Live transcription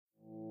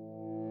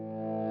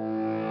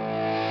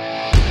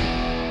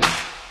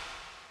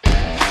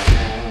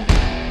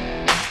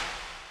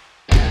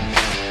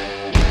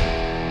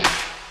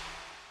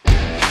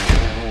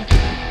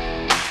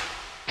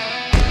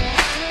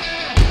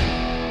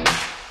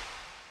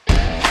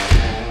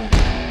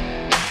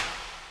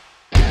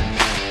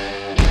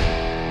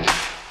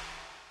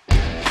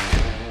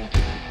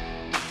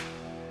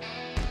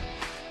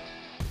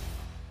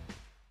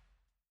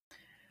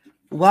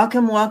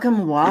Welcome,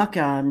 welcome,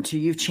 welcome to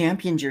You've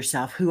Championed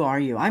Yourself. Who are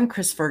you? I'm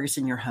Chris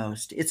Ferguson, your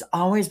host. It's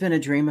always been a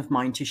dream of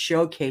mine to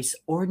showcase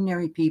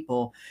ordinary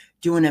people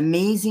doing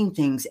amazing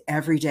things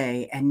every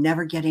day and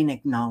never getting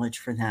acknowledged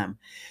for them.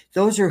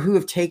 Those are who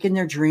have taken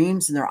their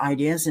dreams and their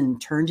ideas and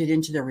turned it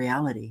into their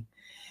reality.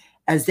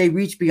 As they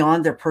reach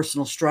beyond their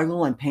personal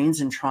struggle and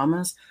pains and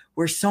traumas,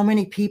 where so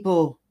many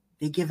people,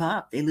 they give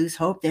up, they lose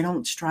hope, they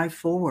don't strive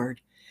forward.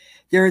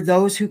 There are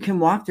those who can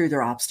walk through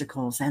their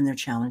obstacles and their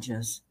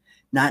challenges,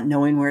 not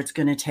knowing where it's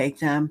going to take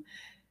them.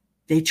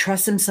 They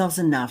trust themselves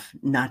enough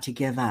not to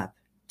give up,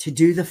 to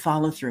do the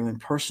follow through in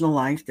personal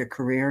life, their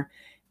career,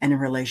 and in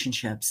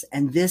relationships.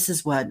 And this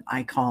is what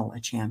I call a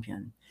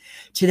champion.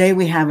 Today,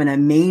 we have an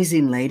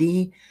amazing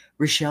lady,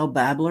 Rochelle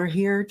Babler,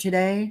 here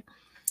today.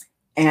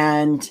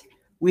 And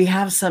we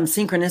have some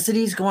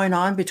synchronicities going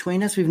on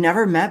between us. We've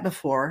never met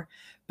before,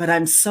 but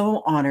I'm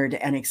so honored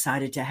and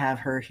excited to have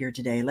her here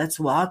today. Let's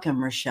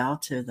welcome Rochelle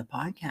to the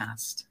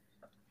podcast.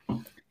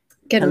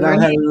 Good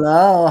morning.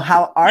 Hello.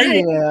 How are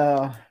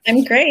you?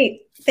 I'm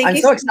great. I'm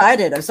so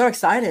excited. I'm so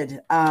excited.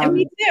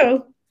 Me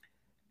too.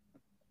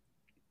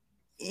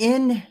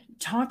 In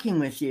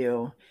talking with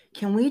you,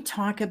 can we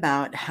talk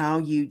about how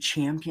you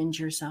championed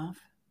yourself?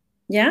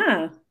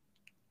 Yeah.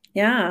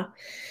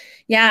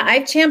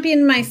 I've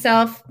championed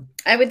myself.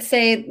 I would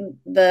say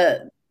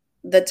the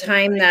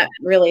time that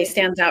really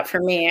stands out for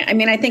me. I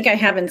mean, I think I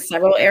have in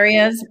several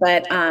areas,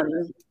 but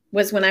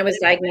was when I was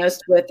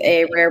diagnosed with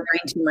a rare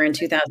brain tumor in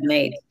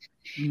 2008.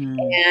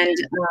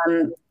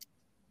 And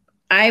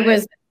I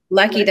was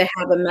lucky to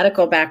have a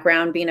medical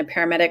background, being a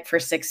paramedic for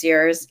 6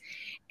 years.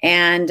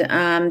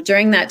 And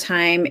during that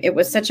time, it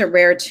was such a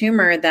rare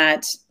tumor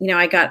that,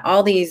 I got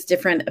all these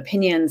different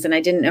opinions and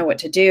I didn't know what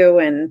to do.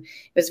 And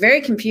it was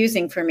very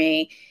confusing for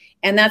me.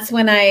 And that's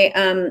when I,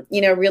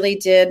 really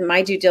did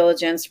my due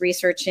diligence,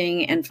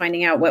 researching and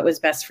finding out what was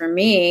best for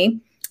me.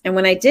 And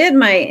when I did,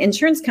 my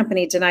insurance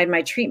company denied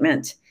my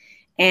treatment.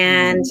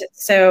 And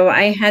so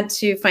I had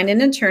to find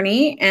an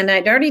attorney, and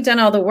I'd already done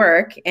all the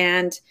work.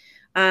 And,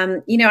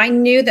 I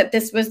knew that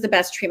this was the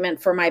best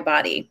treatment for my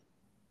body.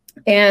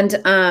 And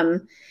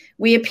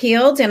we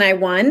appealed and I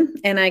won,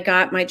 and I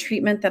got my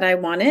treatment that I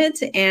wanted.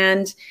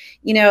 And,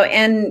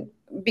 and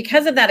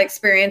because of that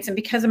experience and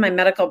because of my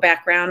medical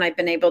background, I've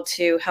been able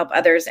to help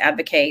others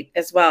advocate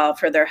as well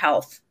for their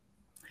health.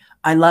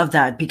 I love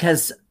that,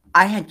 because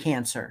I had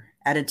cancer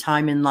at a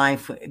time in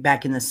life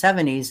back in the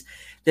 70s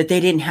that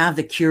they didn't have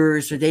the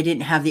cures, or they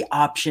didn't have the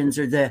options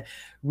or the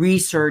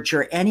research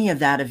or any of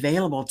that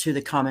available to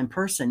the common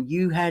person.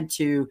 You had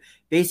to,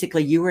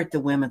 basically, you were at the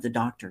whim of the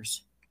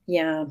doctors.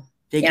 Yeah.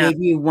 They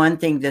gave you one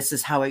thing, this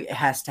is how it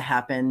has to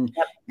happen,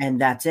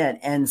 and that's it.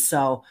 And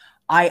so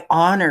I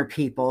honor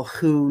people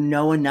who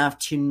know enough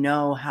to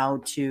know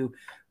how to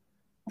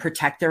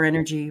protect their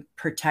energy,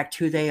 protect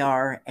who they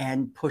are,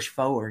 and push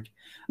forward.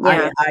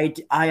 Yeah.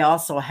 I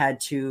also had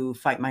to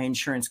fight my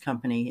insurance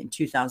company in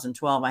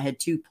 2012. I had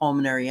 2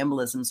 pulmonary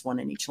embolisms, one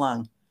in each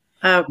lung.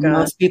 Oh, God.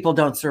 Most people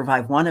don't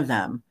survive one of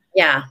them.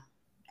 Yeah.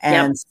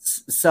 And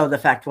so the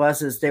fact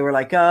is they were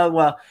like, oh,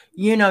 well,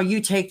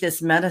 you take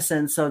this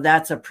medicine, so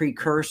that's a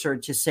precursor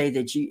to say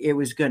that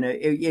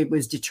it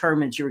was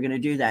determined you were going to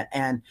do that.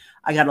 And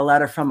I got a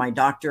letter from my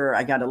doctor.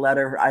 I got a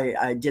letter.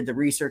 I did the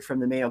research from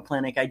the Mayo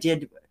Clinic.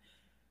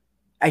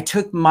 I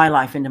took my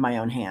life into my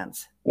own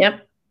hands.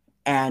 Yep.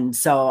 And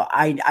so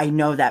I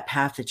know that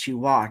path that you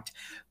walked.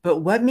 But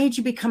what made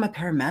you become a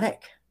paramedic?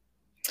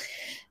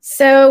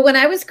 So when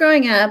I was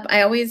growing up,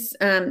 I always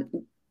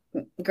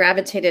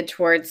gravitated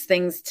towards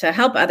things to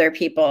help other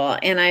people.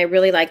 And I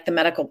really liked the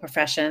medical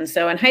profession.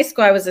 So in high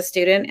school, I was a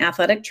student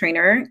athletic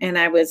trainer, and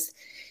I was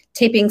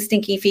taping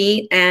stinky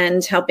feet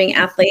and helping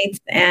athletes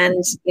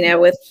and,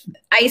 with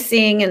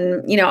icing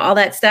and, all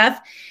that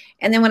stuff.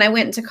 And then when I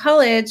went into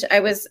college, I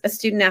was a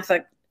student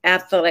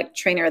athletic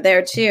trainer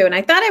there too. And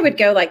I thought I would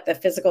go like the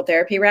physical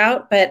therapy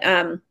route, but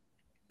I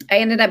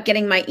ended up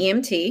getting my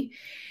EMT.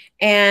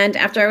 And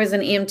after I was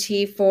an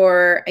EMT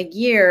for a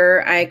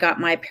year, I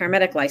got my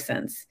paramedic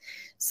license.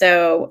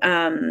 So,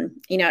 an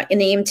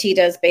EMT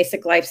does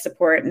basic life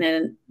support, and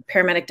then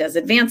paramedic does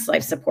advanced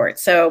life support.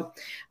 So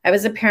I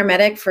was a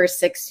paramedic for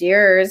 6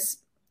 years.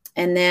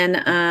 And then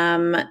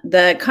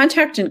the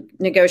contract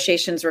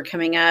negotiations were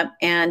coming up,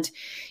 and,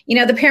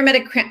 the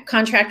paramedic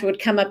contract would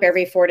come up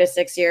every 4 to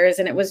 6 years.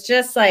 And it was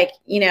just like,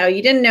 you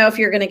didn't know if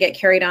you're going to get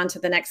carried on to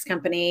the next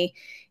company.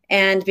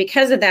 And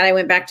because of that, I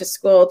went back to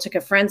school, took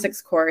a forensics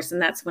course,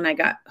 and that's when I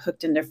got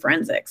hooked into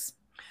forensics.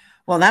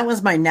 Well, that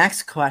was my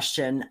next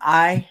question.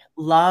 I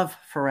love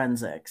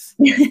forensics.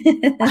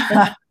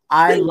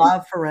 I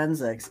love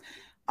forensics.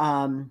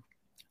 I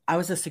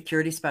was a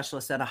security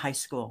specialist at a high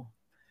school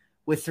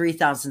with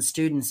 3,000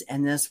 students,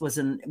 and this was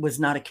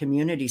not a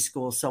community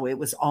school, so it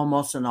was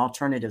almost an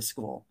alternative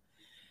school.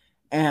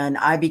 And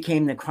I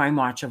became the crime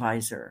watch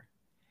advisor.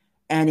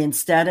 And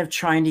instead of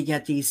trying to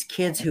get these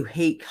kids who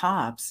hate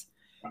cops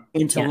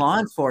into law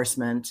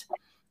enforcement,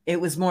 It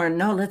was more,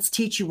 no, let's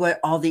teach you what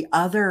all the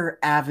other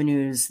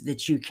avenues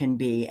that you can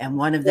be. And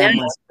one of Yeah. them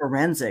was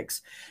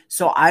forensics.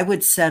 So I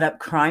would set up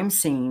crime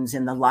scenes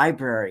in the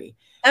library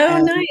Oh,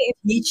 and nice.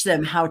 teach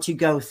them how to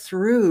go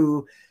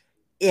through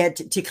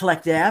it to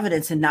collect the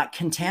evidence and not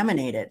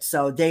contaminate it.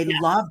 So they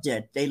loved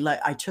it.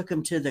 I took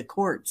them to the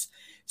courts,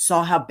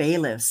 saw how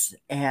bailiffs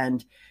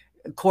and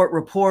court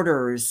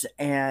reporters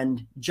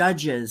and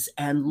judges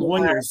and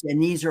lawyers,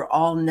 and these are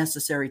all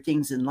necessary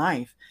things in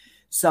life.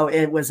 So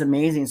it was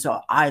amazing.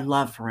 So I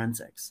love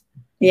forensics.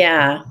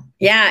 Yeah.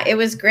 Yeah. It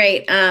was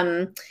great.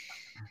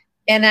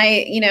 And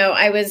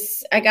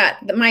I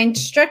got my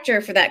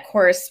instructor for that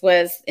course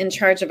was in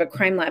charge of a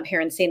crime lab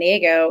here in San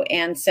Diego.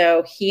 And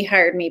so he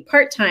hired me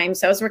part-time.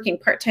 So I was working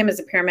part-time as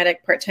a paramedic,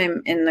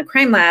 part-time in the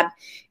crime lab.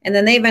 And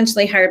then they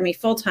eventually hired me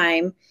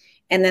full-time.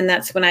 And then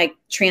that's when I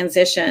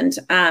transitioned.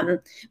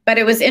 But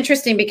it was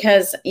interesting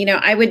because,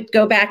 I would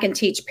go back and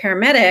teach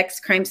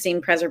paramedics crime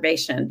scene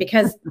preservation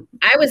because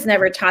I was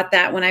never taught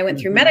that when I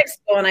went through medic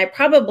school. And I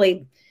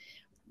probably,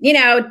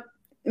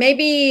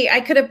 maybe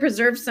I could have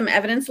preserved some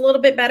evidence a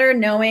little bit better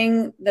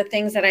knowing the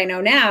things that I know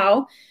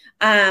now.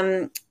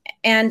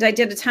 And I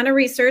did a ton of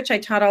research. I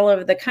taught all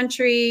over the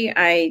country.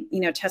 I,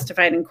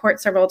 testified in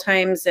court several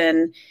times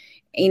and,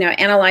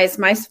 analyzed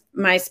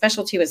my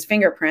specialty was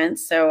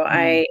fingerprints. So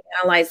I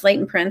analyzed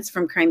latent prints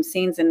from crime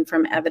scenes and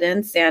from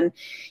evidence. And,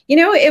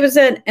 it was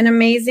an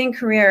amazing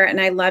career and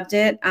I loved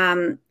it.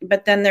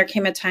 But then there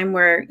came a time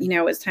where,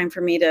 it was time for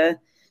me to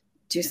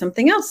do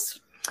something else.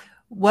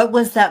 What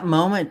was that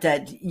moment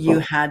that you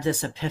had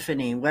this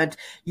epiphany? What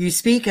you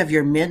speak of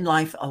your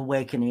midlife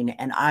awakening,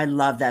 and I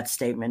love that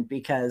statement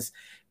because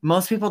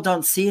most people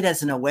don't see it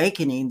as an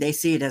awakening; they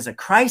see it as a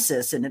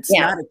crisis, and it's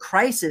not a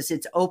crisis.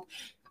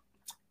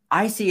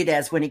 I see it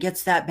as when it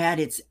gets that bad,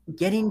 it's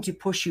getting to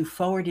push you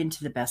forward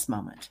into the best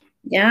moment.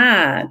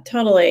 Yeah,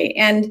 totally.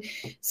 And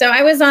so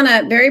I was on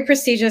a very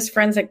prestigious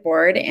forensic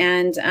board,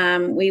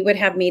 and we would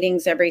have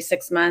meetings every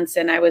 6 months.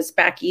 And I was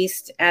back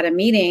east at a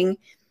meeting.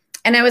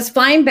 And I was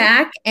flying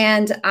back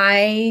and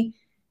I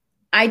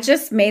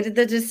just made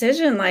the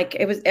decision, like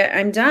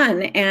I'm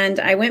done. And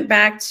I went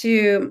back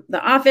to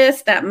the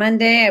office that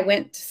Monday. I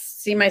went to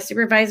see my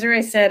supervisor.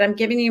 I said, I'm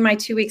giving you my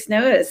 2 weeks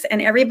notice. And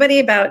everybody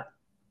about,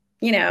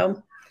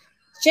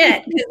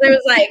 shit. Because they were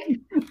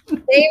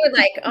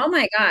like, oh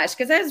my gosh.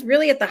 Because I was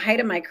really at the height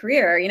of my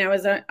career. I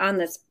was on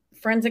this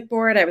forensic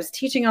board. I was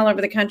teaching all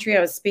over the country.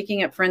 I was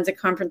speaking at forensic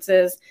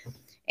conferences.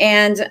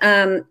 And,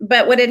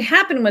 but what had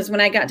happened was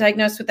when I got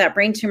diagnosed with that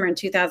brain tumor in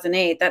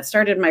 2008, that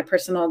started my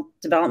personal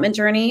development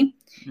journey.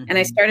 And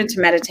I started to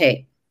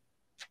meditate.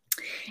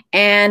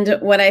 And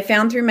what I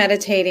found through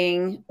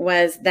meditating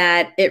was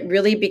that it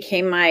really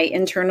became my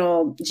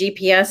internal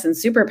GPS and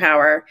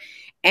superpower.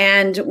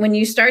 And when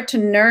you start to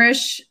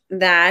nourish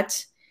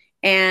that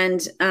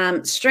and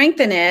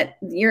strengthen it,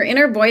 your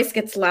inner voice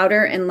gets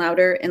louder and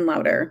louder and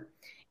louder.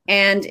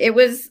 And it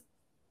was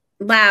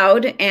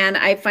loud and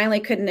I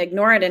finally couldn't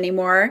ignore it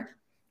anymore.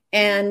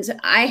 And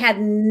I had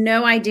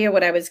no idea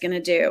what I was going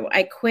to do.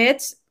 I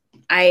quit.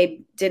 I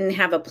didn't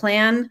have a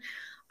plan.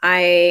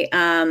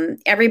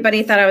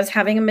 Everybody thought I was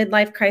having a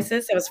midlife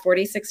crisis. I was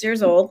 46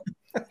 years old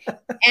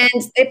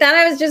and they thought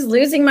I was just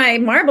losing my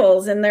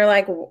marbles. And they're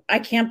like, I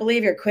can't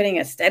believe you're quitting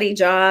a steady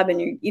job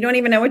and you don't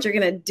even know what you're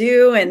going to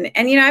do. And,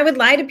 I would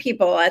lie to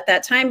people at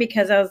that time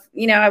because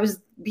I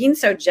was being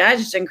so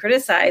judged and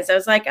criticized. I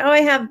was like, oh,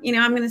 I have,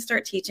 I'm going to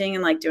start teaching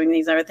and like doing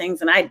these other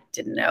things. And I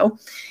didn't know.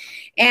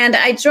 And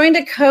I joined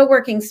a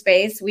co-working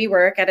space,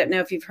 WeWork. I don't know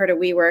if you've heard of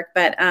WeWork,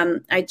 but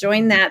I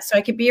joined that so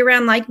I could be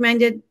around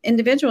like-minded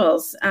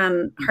individuals,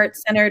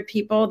 heart-centered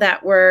people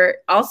that were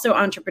also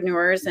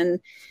entrepreneurs and,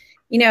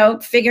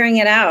 figuring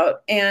it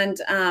out. And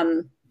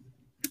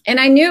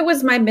I knew it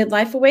was my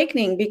midlife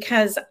awakening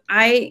because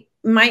my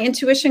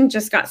intuition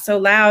just got so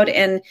loud.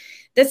 And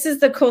this is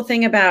the cool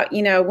thing about,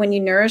 when you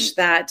nourish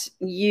that,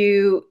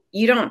 you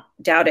don't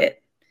doubt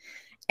it.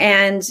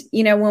 And,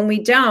 when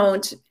we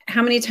don't,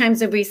 how many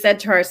times have we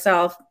said to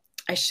ourselves,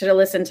 I should have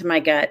listened to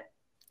my gut?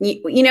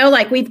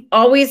 Like we've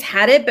always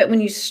had it, but when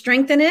you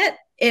strengthen it,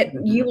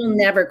 you will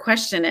never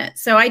question it.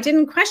 So I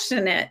didn't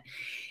question it.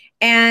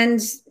 And,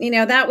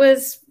 that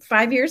was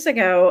 5 years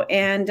ago.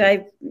 And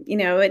I've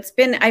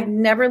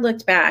never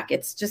looked back.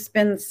 It's just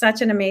been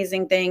such an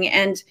amazing thing.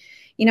 And,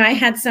 I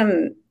had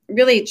some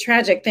really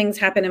tragic things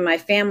happen in my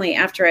family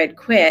after I'd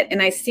quit.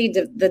 And I see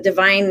the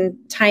divine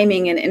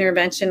timing and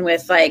intervention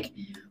with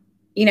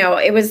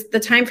it was the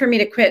time for me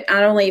to quit,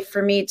 not only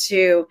for me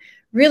to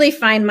really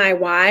find my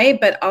why,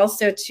 but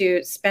also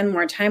to spend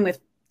more time with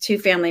two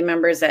family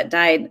members that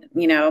died,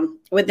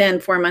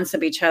 within 4 months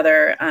of each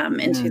other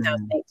in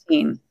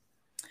 2018.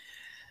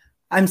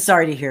 I'm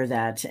sorry to hear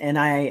that. And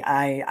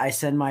I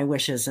send my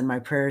wishes and my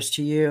prayers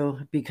to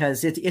you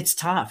because it's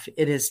tough.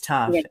 It is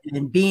tough. Yeah.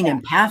 And being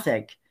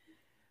empathic,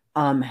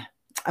 I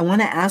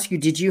want to ask you,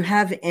 did you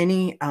have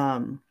any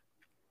time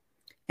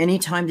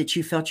that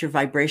you felt your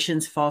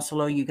vibrations fall so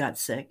low you got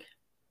sick,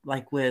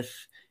 like with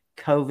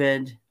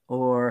COVID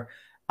or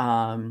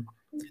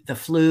the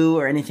flu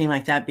or anything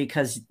like that?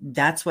 Because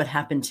that's what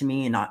happened to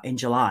me in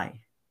July,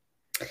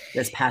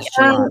 this past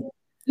July.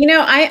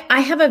 I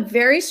have a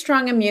very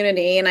strong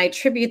immunity, and I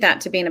attribute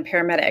that to being a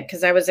paramedic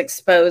because I was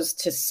exposed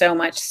to so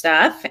much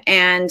stuff.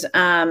 And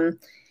I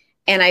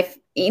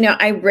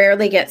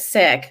rarely get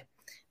sick.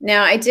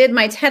 Now, I did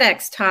my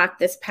TEDx talk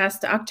this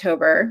past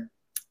October,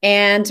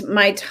 and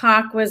my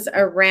talk was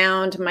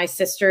around my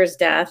sister's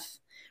death,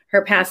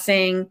 her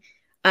passing,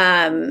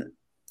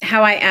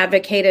 how I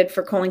advocated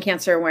for colon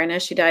cancer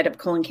awareness. She died of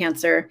colon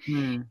cancer.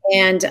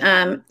 And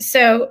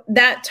so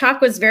that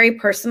talk was very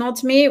personal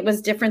to me. It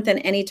was different than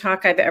any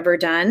talk I've ever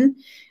done.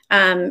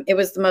 It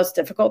was the most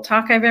difficult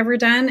talk I've ever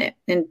done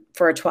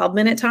for a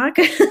 12-minute talk.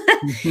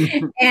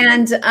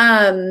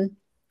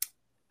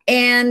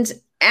 And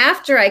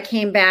after I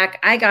came back,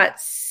 I got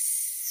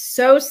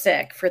so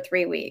sick for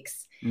 3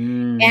 weeks.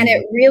 And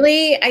it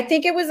really, I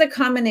think it was a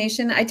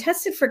combination. I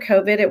tested for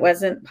COVID. It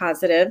wasn't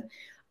positive.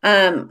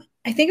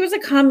 I think it was a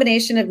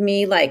combination of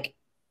me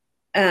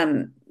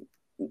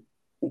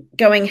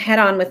going head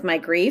on with my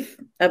grief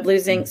of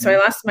losing. So I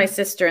lost my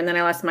sister, and then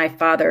I lost my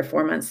father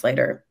 4 months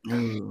later.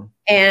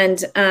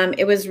 And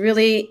it was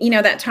really,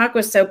 that talk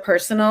was so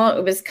personal.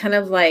 It was kind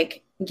of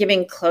like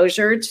giving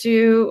closure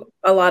to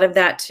a lot of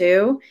that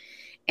too.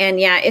 And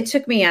yeah, it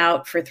took me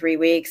out for 3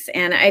 weeks,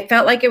 and I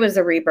felt like it was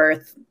a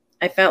rebirth.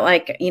 I felt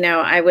like,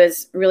 I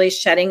was really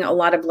shedding a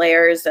lot of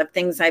layers of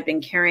things I've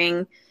been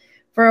carrying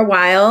for a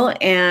while.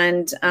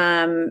 And,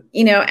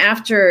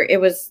 after it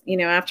was,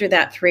 after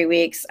that 3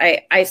 weeks,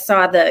 I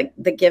saw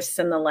the gifts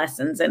and the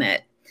lessons in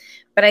it.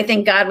 But I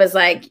think God was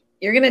like,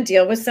 you're going to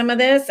deal with some of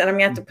this, and I'm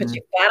going to have to put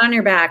you flat on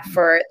your back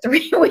for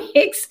 3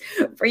 weeks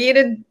for you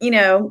to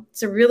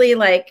really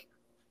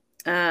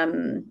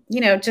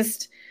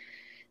just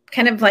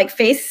kind of like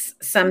face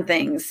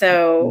something.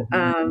 So,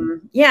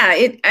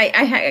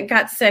 I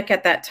got sick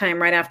at that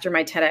time right after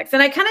my TEDx,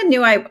 and I kind of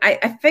knew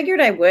I figured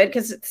I would,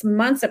 because it's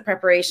months of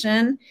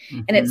preparation,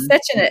 and it's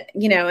such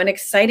an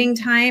exciting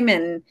time,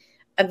 and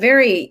a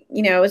very,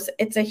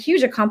 it's a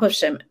huge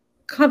accomplishment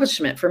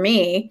for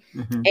me.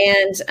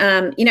 And,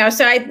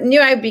 so I knew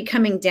I'd be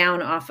coming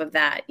down off of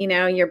that.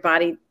 Your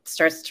body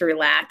starts to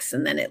relax,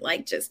 and then it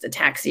just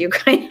attacks you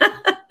kind of.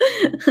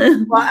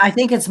 Well, I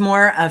think it's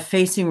more of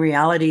facing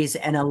realities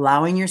and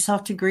allowing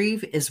yourself to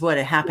grieve is what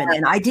had happened. Yeah.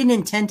 And I didn't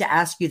intend to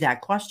ask you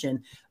that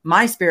question.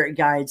 My spirit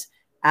guides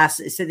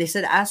they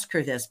said, ask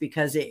her this,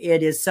 because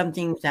it is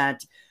something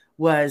that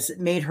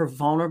made her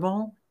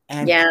vulnerable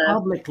and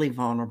publicly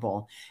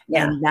vulnerable.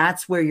 Yeah. And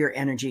that's where your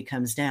energy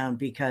comes down,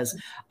 because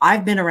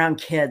I've been around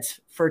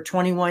kids for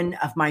 21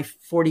 of my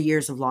 40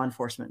 years of law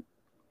enforcement.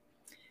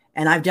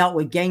 And I've dealt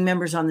with gang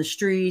members on the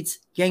streets,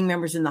 gang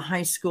members in the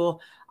high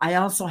school. I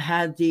also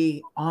had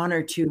the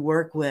honor to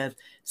work with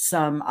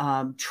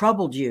some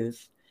troubled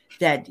youth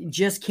that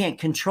just can't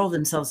control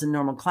themselves in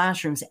normal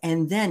classrooms.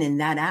 And then in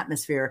that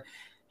atmosphere,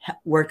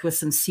 worked with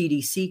some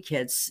CDC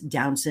kids,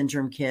 Down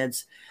syndrome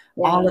kids,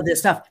 all of this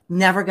stuff.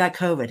 Never got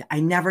COVID. I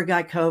never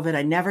got COVID.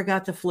 I never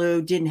got the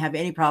flu, didn't have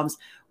any problems.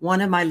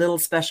 One of my little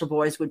special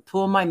boys would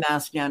pull my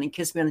mask down and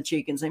kiss me on the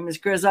cheek and say, Miss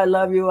Chris, I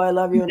love you. I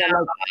love you. And I'm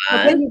like,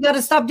 okay, you got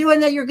to stop doing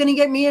that. You're going to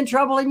get me in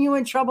trouble, and you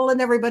in trouble,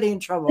 and everybody in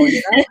trouble.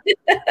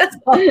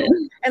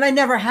 And I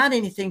never had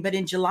anything. But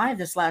in July of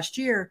this last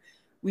year,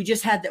 we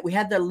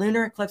had the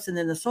lunar eclipse and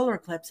then the solar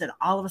eclipse. And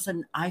all of a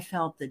sudden I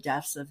felt the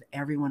deaths of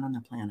everyone on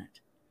the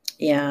planet.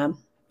 Yeah.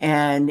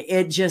 And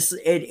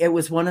it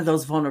was one of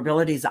those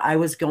vulnerabilities. I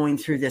was going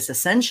through this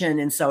ascension.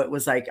 And so it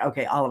was like,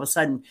 okay, all of a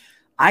sudden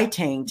I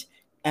tanked,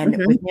 and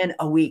within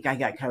a week I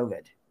got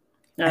COVID.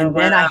 And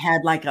then I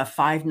had like a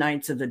 5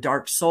 nights of the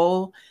dark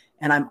soul,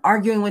 and I'm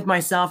arguing with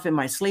myself in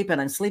my sleep, and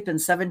I'm sleeping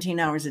 17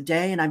 hours a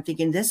day. And I'm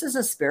thinking, this is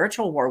a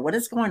spiritual war. What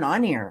is going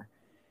on here?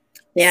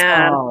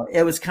 Yeah. So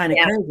it was kind of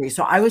crazy.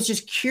 So I was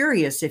just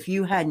curious if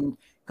you hadn't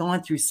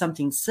gone through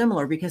something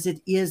similar, because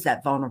it is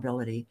that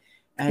vulnerability.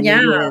 And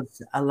it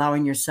is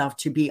allowing yourself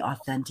to be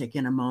authentic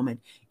in a moment,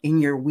 in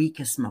your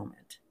weakest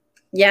moment.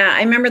 Yeah.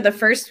 I remember the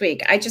first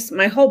week,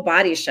 my whole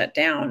body shut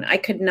down. I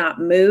could not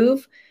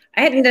move.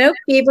 I had no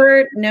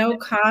fever, no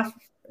cough,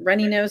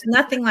 runny nose,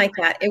 nothing like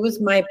that. It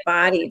was my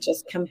body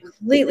just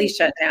completely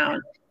shut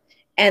down.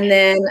 And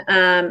then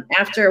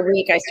after a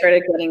week, I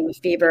started getting the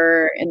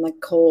fever and the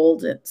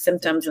cold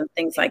symptoms and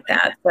things like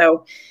that.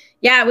 So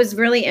yeah, it was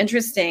really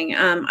interesting.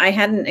 I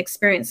hadn't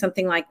experienced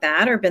something like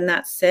that or been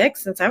that sick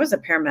since I was a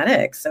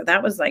paramedic. So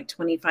that was like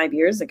 25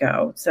 years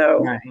ago. So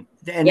right.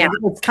 And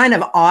it's kind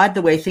of odd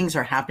the way things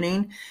are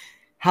happening.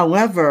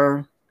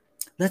 However,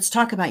 let's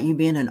talk about you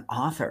being an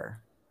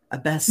author, a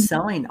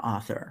best-selling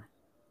author.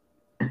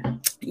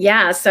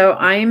 Yeah. So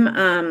I'm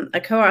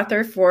a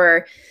co-author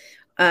for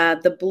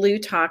the Blue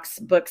Talks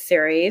book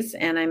series,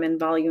 and I'm in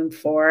volume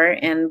 4,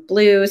 and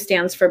Blue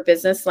stands for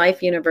Business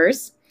Life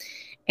Universe.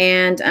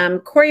 And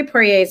Corey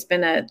Poirier has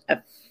been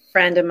a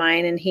friend of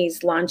mine, and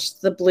he's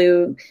launched the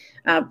Blue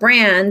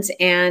brand.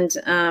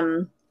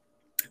 And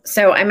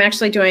So I'm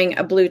actually doing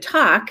a Blue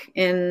Talk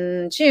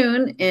in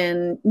June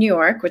in New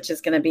York, which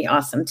is going to be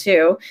awesome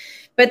too.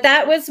 But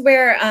that was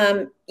where,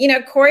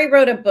 Corey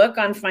wrote a book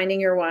on finding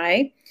your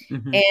why.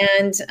 Mm-hmm.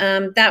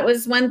 And that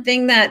was one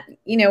thing that,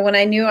 when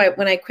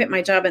I quit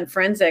my job in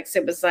forensics,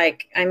 it was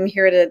like, I'm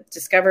here to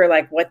discover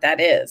like what that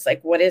is,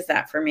 like, what is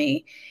that for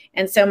me?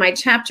 And so my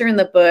chapter in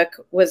the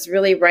book was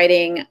really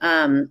writing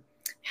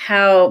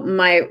how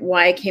my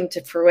why came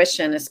to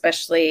fruition,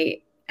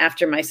 especially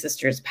after my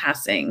sister's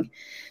passing.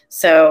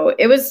 So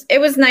it was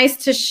nice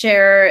to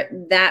share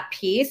that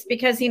piece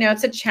because,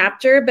 it's a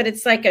chapter, but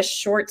it's like a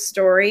short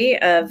story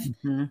of,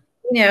 mm-hmm.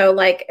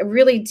 Like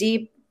really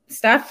deep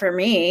stuff for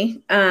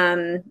me.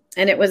 And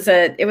it was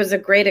a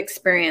great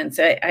experience.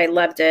 I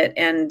loved it.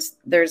 And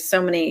there's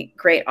so many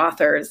great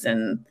authors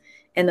in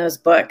those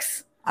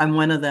books. I'm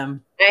one of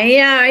them.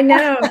 Yeah, I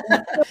know.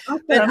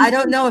 Awesome. But I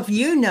don't know if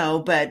you know,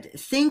 but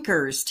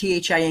Thinkers,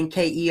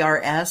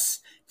 Thinkers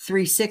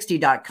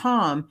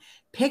 360.com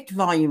picked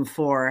volume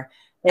 4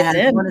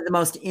 as one of the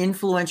most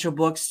influential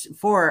books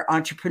for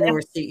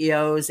entrepreneurs,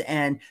 CEOs,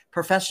 and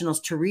professionals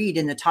to read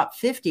in the top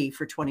 50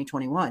 for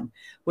 2021,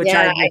 which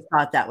I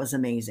thought that was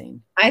amazing.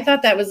 I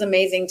thought that was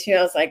amazing too.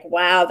 I was like,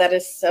 wow, that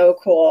is so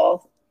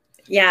cool.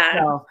 Yeah.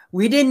 So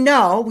we did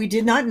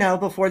not know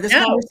before this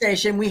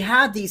conversation, we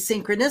had these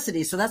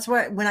synchronicities. So that's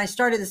why when I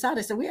started this out,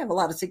 I said, we have a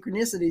lot of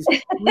synchronicities.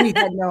 We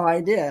had no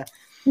idea.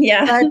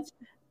 Yeah.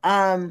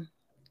 But,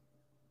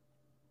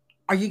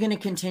 are you going to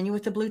continue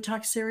with the Blue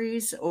Talk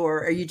series,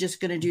 or are you just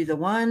going to do the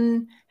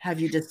one? Have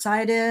you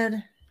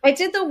decided? I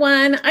did the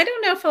one. I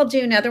don't know if I'll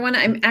do another one.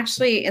 I'm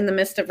actually in the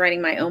midst of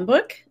writing my own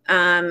book.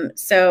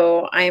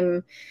 So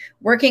I'm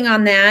working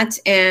on that.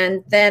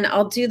 And then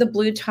I'll do the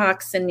Blue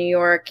Talks in New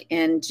York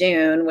in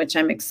June, which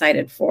I'm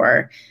excited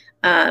for.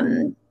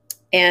 So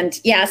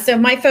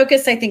my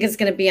focus, I think, is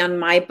going to be on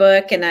my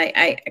book. And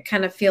I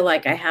kind of feel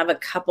like I have a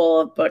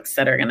couple of books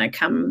that are going to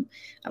come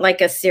like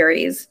a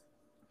series.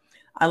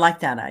 I like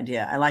that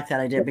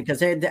idea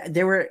because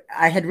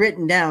I had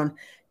written down,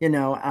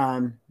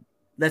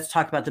 let's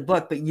talk about the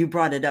book, but you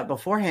brought it up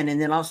beforehand. And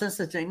then all of a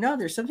sudden saying, no,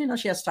 there's something else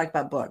she has to talk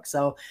about books.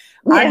 So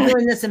I'm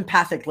doing this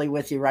empathically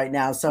with you right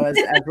now. So as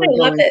we're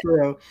going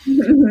through,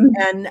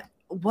 and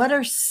what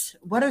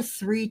are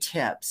 3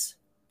 tips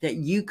that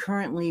you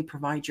currently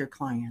provide your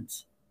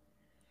clients,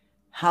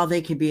 how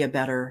they can be a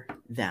better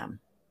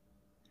them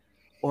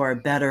or a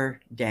better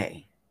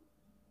day?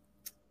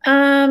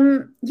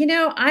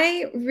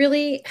 I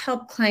really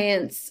help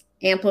clients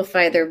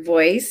amplify their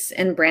voice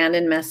and brand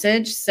and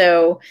message.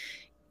 So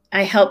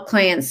I help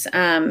clients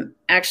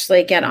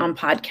actually get on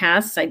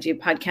podcasts. I do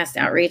podcast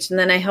outreach, and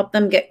then I help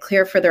them get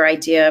clear for their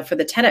idea for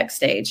the TEDx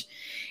stage.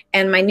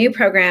 And my new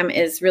program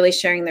is really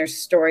sharing their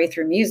story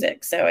through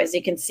music. So as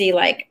you can see,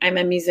 like, I'm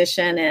a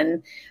musician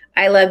and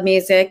I love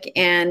music.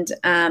 And,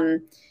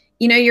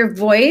 your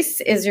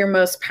voice is your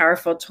most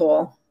powerful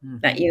tool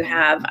that you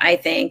have, I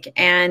think.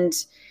 And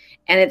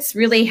it's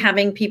really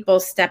having people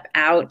step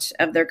out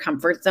of their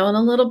comfort zone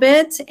a little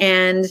bit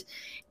and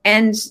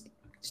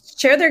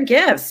share their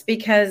gifts,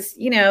 because,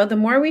 the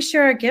more we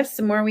share our gifts,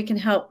 the more we can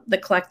help the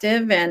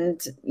collective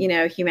and,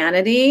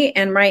 humanity.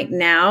 And right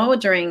now,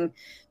 during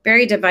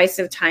very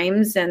divisive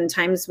times and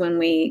times when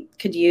we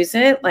could use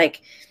it,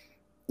 like,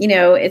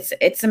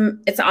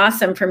 it's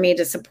awesome for me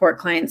to support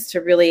clients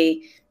to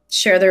really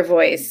share their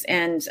voice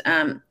and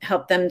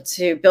help them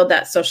to build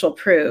that social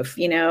proof,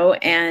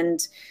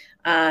 and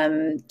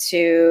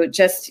to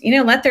just,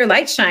 let their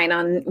light shine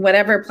on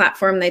whatever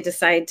platform they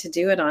decide to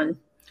do it on.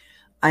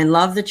 I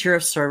love that you're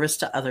of service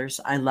to others.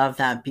 I love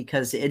that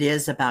because it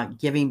is about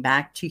giving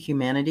back to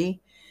humanity.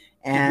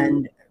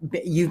 And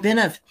you've been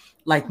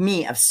like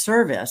me, of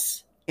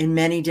service in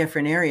many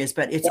different areas,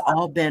 but it's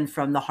all been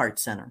from the heart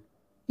center.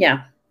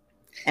 Yeah.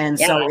 And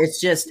so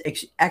it's just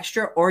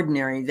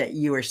extraordinary that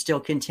you are still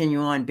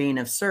continuing on being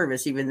of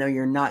service, even though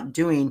you're not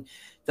doing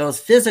those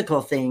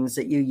physical things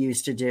that you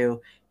used to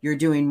do. You're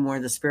doing more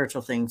of the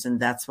spiritual things. And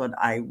that's what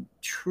I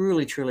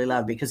truly, truly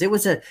love, because it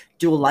was a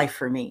dual life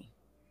for me.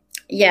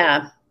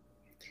 Yeah.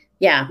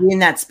 Yeah. Being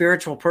that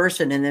spiritual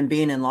person and then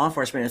being in law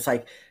enforcement, it's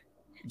like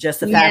just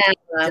the facts,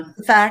 just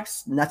the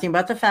facts, nothing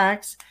but the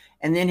facts.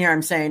 And then here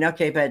I'm saying,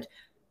 okay,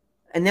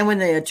 and then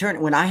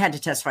when I had to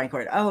testify in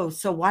court, oh,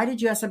 so why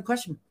did you ask that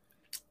question?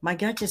 My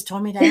gut just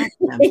told me to ask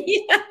them.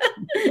 Yeah.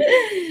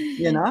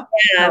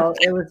 So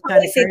it was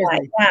kind of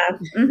crazy. Yeah.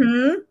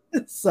 Mm-hmm.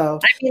 So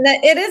I mean,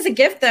 it is a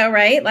gift though,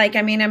 right? Like,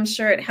 I mean, I'm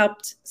sure it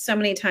helped so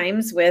many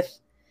times with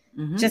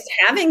just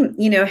having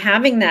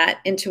that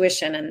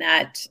intuition and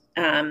that,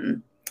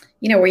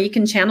 where you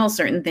can channel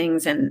certain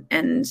things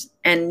and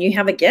you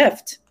have a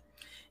gift.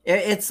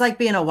 It's like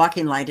being a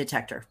walking lie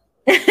detector.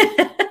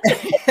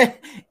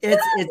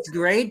 It's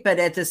great, but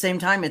at the same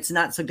time, it's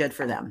not so good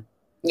for them.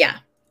 Yeah.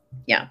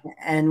 Yeah.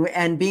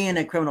 And being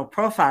a criminal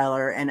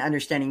profiler and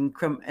understanding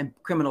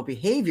criminal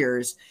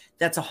behaviors,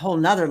 that's a whole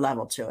nother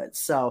level to it.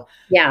 So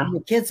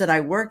the kids that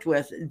I worked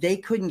with, they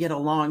couldn't get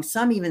along.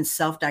 Some even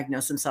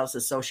self-diagnosed themselves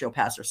as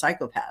sociopaths or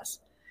psychopaths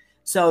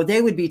So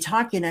they would be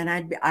talking, and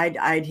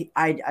I'd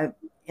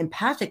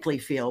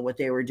empathically feel what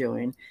they were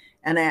doing.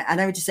 And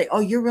I would just say, oh,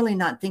 you're really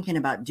not thinking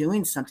about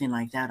doing something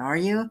like that, are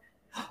you?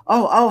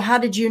 Oh, how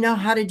did you know?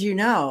 How did you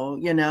know?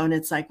 You know, and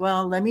it's like,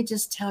 well, let me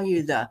just tell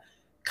you the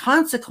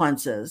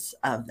consequences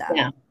of that.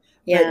 Yeah.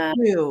 But Yeah.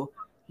 two,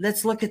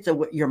 let's look at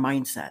your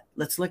mindset.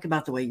 Let's look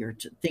about the way you're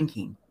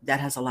thinking. That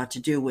has a lot to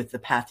do with the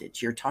path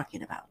that you're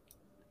talking about.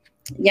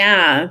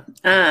 Yeah.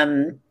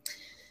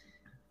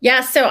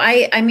 Yeah. So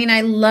I mean,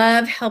 I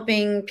love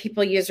helping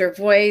people use their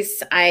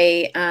voice.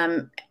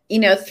 You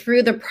know,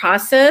 through the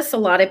process, a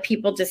lot of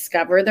people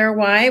discover their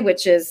why,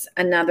 which is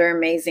another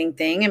amazing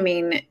thing. I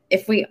mean,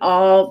 if we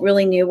all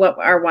really knew what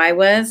our why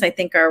was, I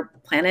think our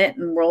planet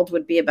and world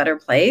would be a better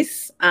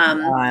place.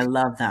 Oh, I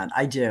love that.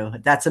 I do.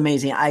 That's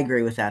amazing. I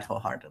agree with that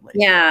wholeheartedly.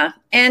 Yeah.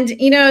 And,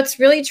 you know, it's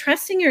really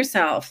trusting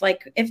yourself.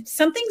 Like if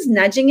something's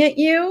nudging at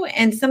you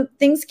and some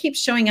things keep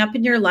showing up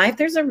in your life,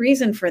 there's a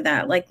reason for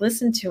that. Like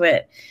listen to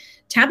it,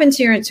 tap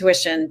into your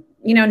intuition,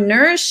 you know,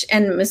 nourish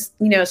and,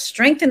 you know,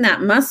 strengthen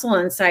that muscle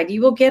inside.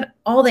 You will get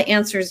all the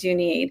answers you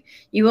need.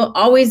 You will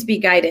always be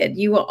guided.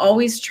 You will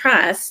always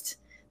trust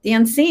the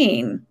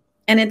unseen.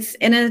 And it's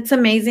an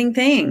amazing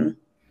thing.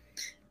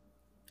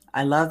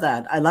 I love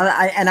that. I love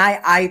it. And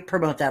I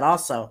promote that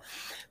also.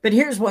 But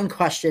here's one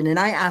question, and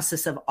I ask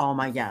this of all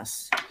my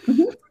guests.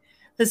 Mm-hmm.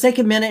 Let's take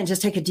a minute and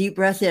just take a deep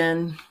breath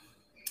in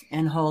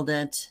and hold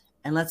it.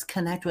 And let's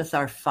connect with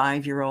our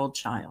 5-year-old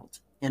child,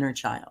 inner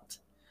child.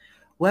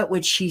 What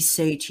would she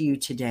say to you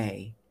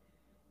today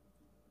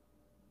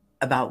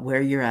about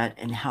where you're at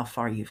and how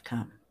far you've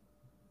come?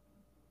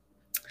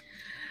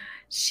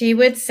 She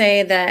would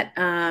say that,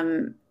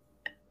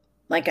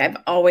 like I've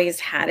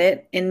always had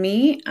it in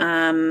me.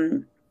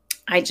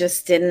 I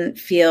just didn't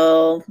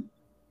feel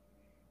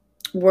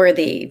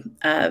worthy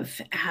of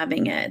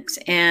having it.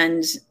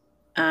 And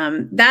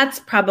that's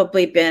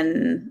probably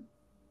been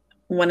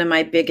one of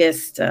my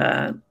biggest,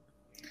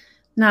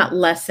 not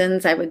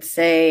lessons, I would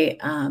say,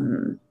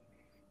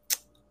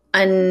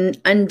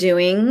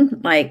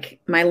 undoing like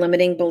my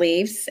limiting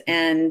beliefs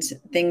and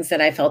things that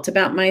I felt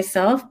about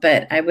myself.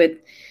 But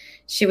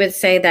she would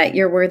say that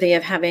you're worthy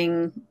of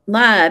having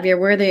love. You're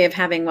worthy of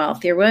having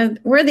wealth. You're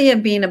worthy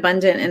of being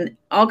abundant in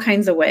all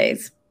kinds of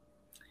ways.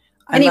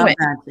 I love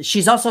that.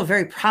 She's also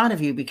very proud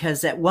of you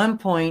because at one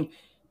point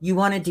you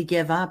wanted to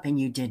give up and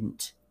you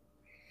didn't.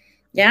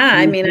 Yeah.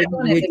 I mean,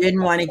 you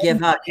didn't want to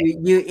give up.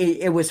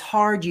 It was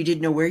hard. You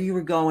didn't know where you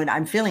were going.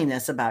 I'm feeling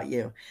this about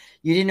you.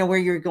 You didn't know where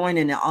you were going.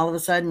 And all of a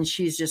sudden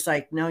she's just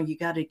like, no, you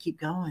got to keep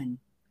going.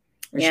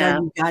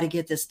 Rochelle, you got to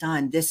get this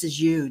done. This is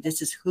you.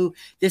 This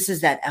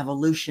is that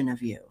evolution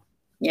of you.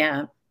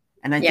 Yeah.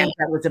 And I think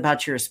that was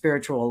about your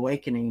spiritual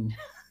awakening.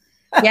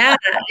 Yeah.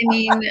 I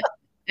mean,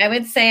 I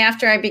would say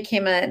after I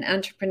became an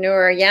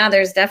entrepreneur,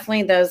 there's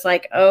definitely those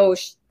like, oh,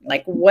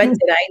 like, what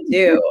did I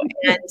do?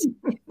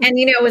 And,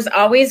 you know, it was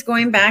always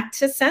going back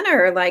to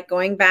center, like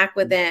going back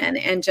within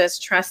and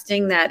just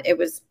trusting that it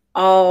was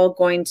all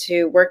going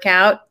to work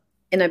out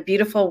in a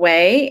beautiful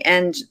way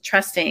and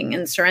trusting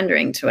and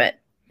surrendering to it.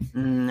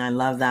 I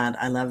love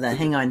that. I love that.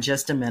 Hang on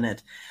just a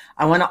minute.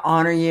 I want to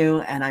honor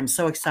you. And I'm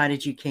so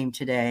excited you came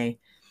today.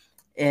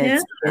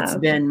 It's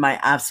been my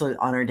absolute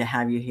honor to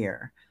have you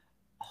here.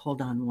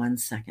 Hold on one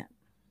second.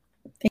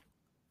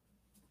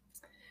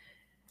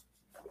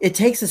 It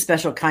takes a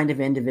special kind of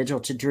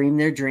individual to dream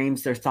their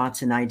dreams, their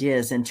thoughts and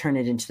ideas, and turn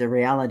it into the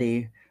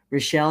reality.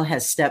 Rochelle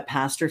has stepped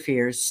past her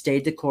fears,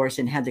 stayed the course,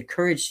 and had the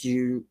courage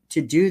to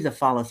do the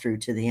follow through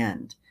to the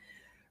end.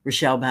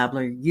 Rochelle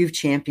Babbler, you've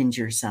championed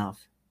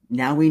yourself.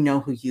 Now we know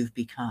who you've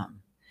become.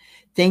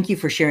 Thank you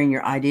for sharing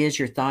your ideas,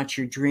 your thoughts,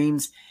 your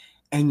dreams,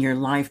 and your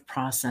life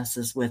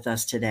processes with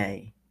us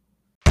today.